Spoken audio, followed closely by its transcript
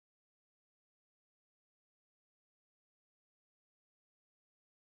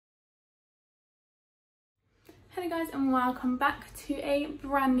Hello guys and welcome back to a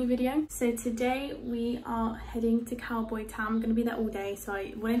brand new video. So today we are heading to Cowboy Town. I'm going to be there all day, so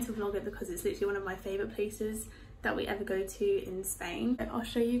I wanted to vlog it because it's literally one of my favourite places that we ever go to in Spain. So I'll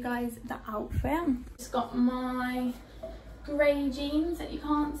show you guys the outfit. Just got my grey jeans that you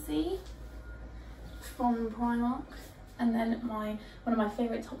can't see from Primark, and then one of my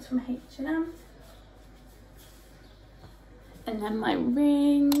favourite tops from H&M, and then my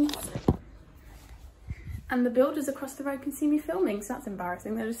rings. And the builders across the road can see me filming, so that's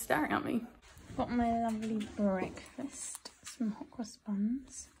embarrassing. They're just staring at me. Got my lovely breakfast, some hot cross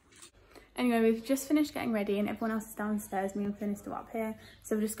buns. Anyway, we've just finished getting ready and everyone else is downstairs. Me and Finn are still up here,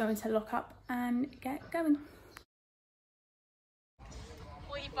 so we're just going to lock up and get going.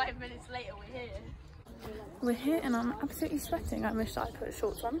 45 minutes later, we're here. We're here and I'm absolutely sweating. I wish I put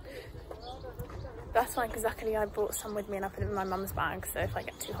shorts on. That's fine, because luckily I brought some with me and I put them in my mum's bag, so if I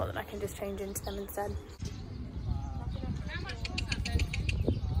get too hot then I can just change into them instead.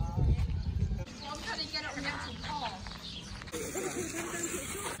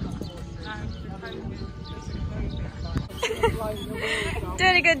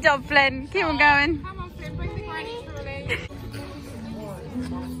 Doing a good job, Flynn. Keep on going. Come on, Flynn, bring the granny through, Lee.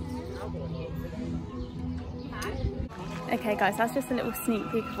 Okay guys, that's just a little sneak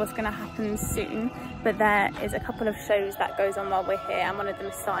peek of what's going to happen soon, but there is a couple of shows that goes on while we're here, and one of them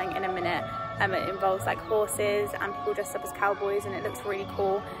is starting in a minute. It involves like horses and people dressed up as cowboys, and it looks really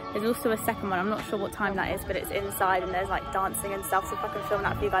cool. There's also a second one, I'm not sure what time that is, but it's inside and there's like dancing and stuff, so if I can film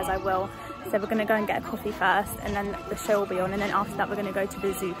that for you guys I will. So we're going to go and get a coffee first, and then the show will be on, and then after that we're going to go to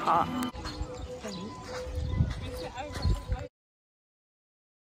the zoo part.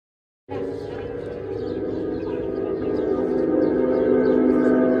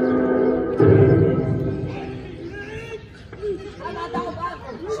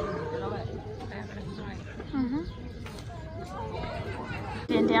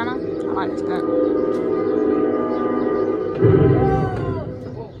 Indiana? I like this bit.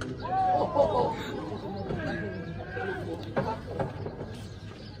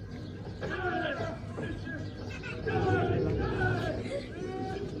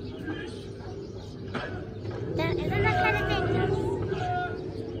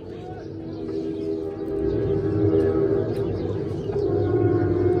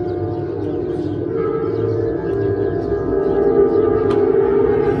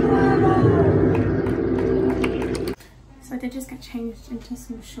 Changed into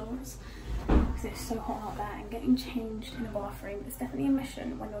some shorts because it's so hot out there, and getting changed in a bathroom is definitely a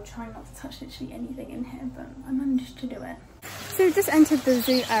mission when you're trying not to touch literally anything in here, but I managed to do it. So we've just entered the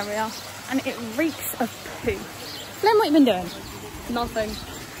zoo area and it reeks of poo. Flynn, what have you been doing? Nothing.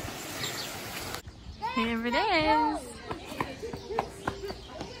 Here it is.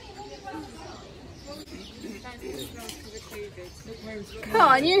 Come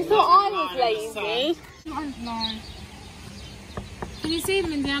on, you thought I was lazy. No. Can you see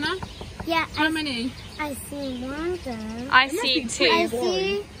them, Indiana? Yeah. How many? I see one of them. I see two. I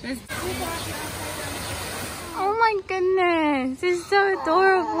see. Oh my goodness, this is so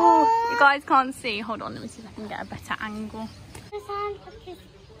adorable. You guys can't see. Hold on, let me see if I can get a better angle.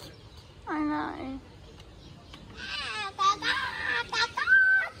 I know.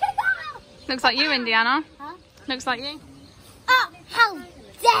 Looks like you, Indiana. Huh? Looks like you. Oh, how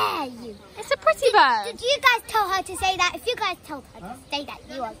dare you! It's a pretty bird. Did you guys tell her to say that? If you guys told her to say that,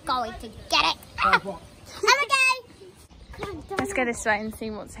 you are going to get it. Okay. Let's go this way and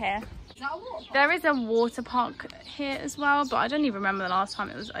see what's here. There is a water park here as well, but I don't even remember the last time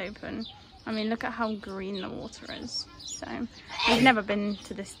it was open. I mean, look at how green the water is. So, we've never been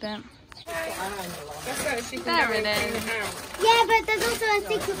to this bit. There it is. Yeah, but there's also a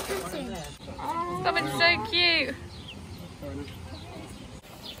secret passage. Stop, it's so cute.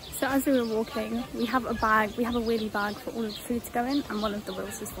 So as we were walking, we have a wheelie bag for all of the food to go in, and one of the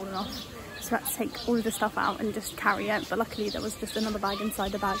wheels has fallen off. So we had to take all of the stuff out and just carry it, but luckily there was just another bag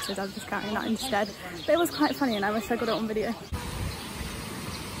inside the bag, so I was just carrying that instead. But it was quite funny and I wish I got it on video.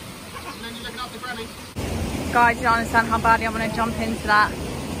 Guys, you don't understand how badly I want to jump into that.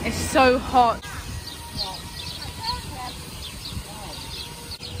 It's so hot.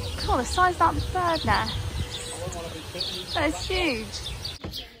 God, the size of that bird nest. That's huge.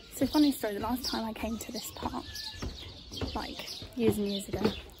 So funny story, the last time I came to this park, like years and years ago,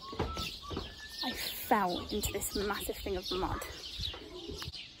 I fell into this massive thing of mud.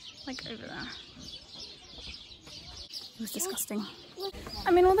 Like over there. It was disgusting. I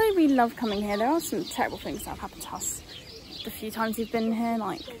mean, although we love coming here, there are some terrible things that have happened to us. The few times we've been here,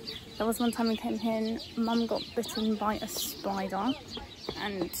 like there was one time we came here and Mum got bitten by a spider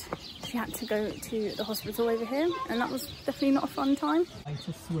and actually had to go to the hospital over here, and that was definitely not a fun time.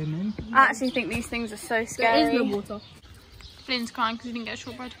 Swimming. I actually think these things are so scary. There is no water. Flynn's crying because he didn't get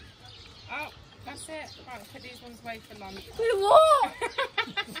shortbread. Oh, that's it. Right, put these ones away for lunch. What?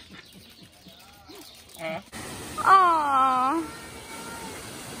 Aww.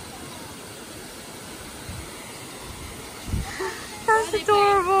 That's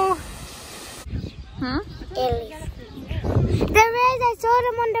adorable. Hmm? There is, I saw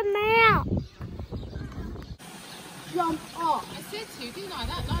them on the map. Jump up. I said to, didn't I?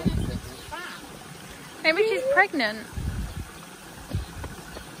 That lioness looks fat. Maybe she's pregnant.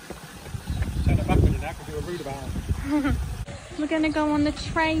 Turn it back on you now because you were rude about it. We're going to go on the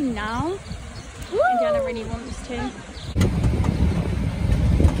train now. Indiana really wants to.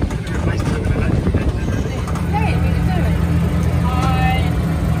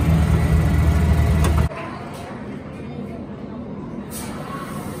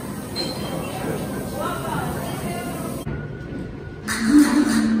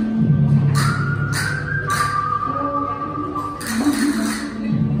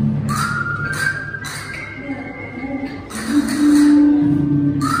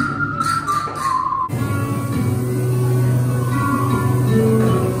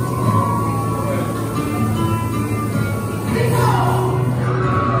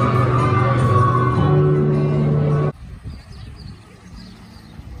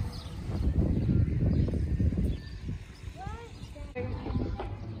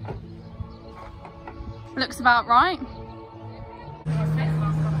 Looks about right.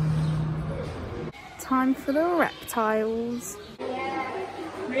 Time for the reptiles. Come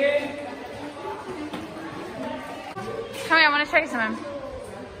here, I want to show you something.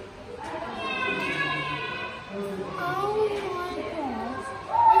 Oh my gosh.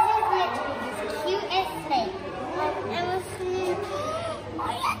 This is literally the cutest thing I've ever seen.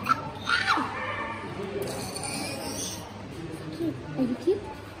 Oh, yeah, are you cute?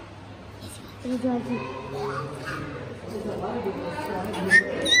 Are you cute?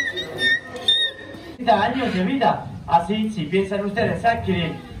 Años de vida. Así, si piensan ustedes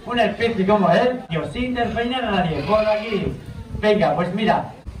adquirir una especie como él, yo sin intervenir a nadie, por aquí. Venga, pues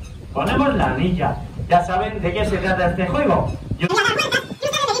mira, ponemos la anilla. Ya saben de qué se trata este juego.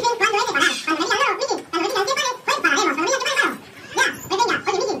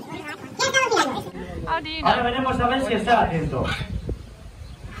 Ahora veremos a ver si está atento.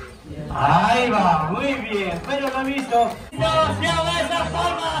 Ahí va, muy bien, pero lo he visto. ¡No se haga esas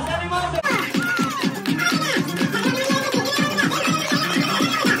palmas, animales!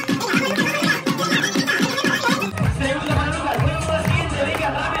 Segundo para Lucas, bueno por la siguiente, venga,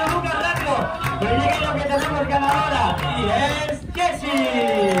 rápido Lucas, rápido. Que llegue lo que tenemos ganadora, y es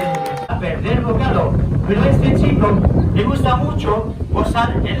Jessie. A perder bocado, pero a este chico le gusta mucho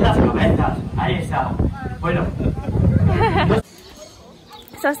posar en las cabezas. Ahí está. Bueno.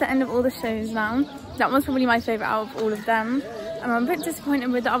 So that's the end of all the shows now. That one's probably my favourite out of all of them. And I'm a bit disappointed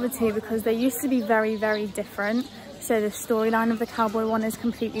with the other two because they used to be very, very different. So the storyline of the cowboy one is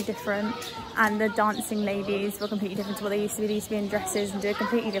completely different, and the dancing ladies were completely different to what they used to be. They used to be in dresses and do a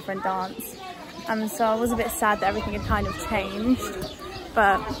completely different dance. So I was a bit sad that everything had kind of changed.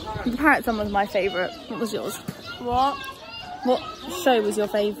 But the parrot one was my favourite. What was yours? What? What show was your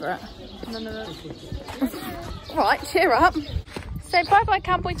favourite? None of them. Right, cheer up. Say bye bye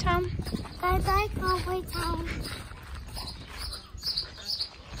Cowboy Town. Bye bye, Cowboy Town.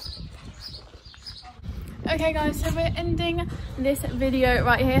 Okay guys, so we're ending this video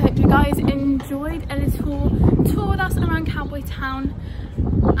right here. Hope you guys enjoyed a little tour with us around Cowboy Town,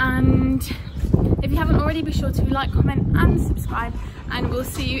 and if you haven't already, be sure to like, comment and subscribe, and we'll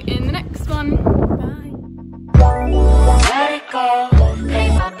see you in the next one. Bye.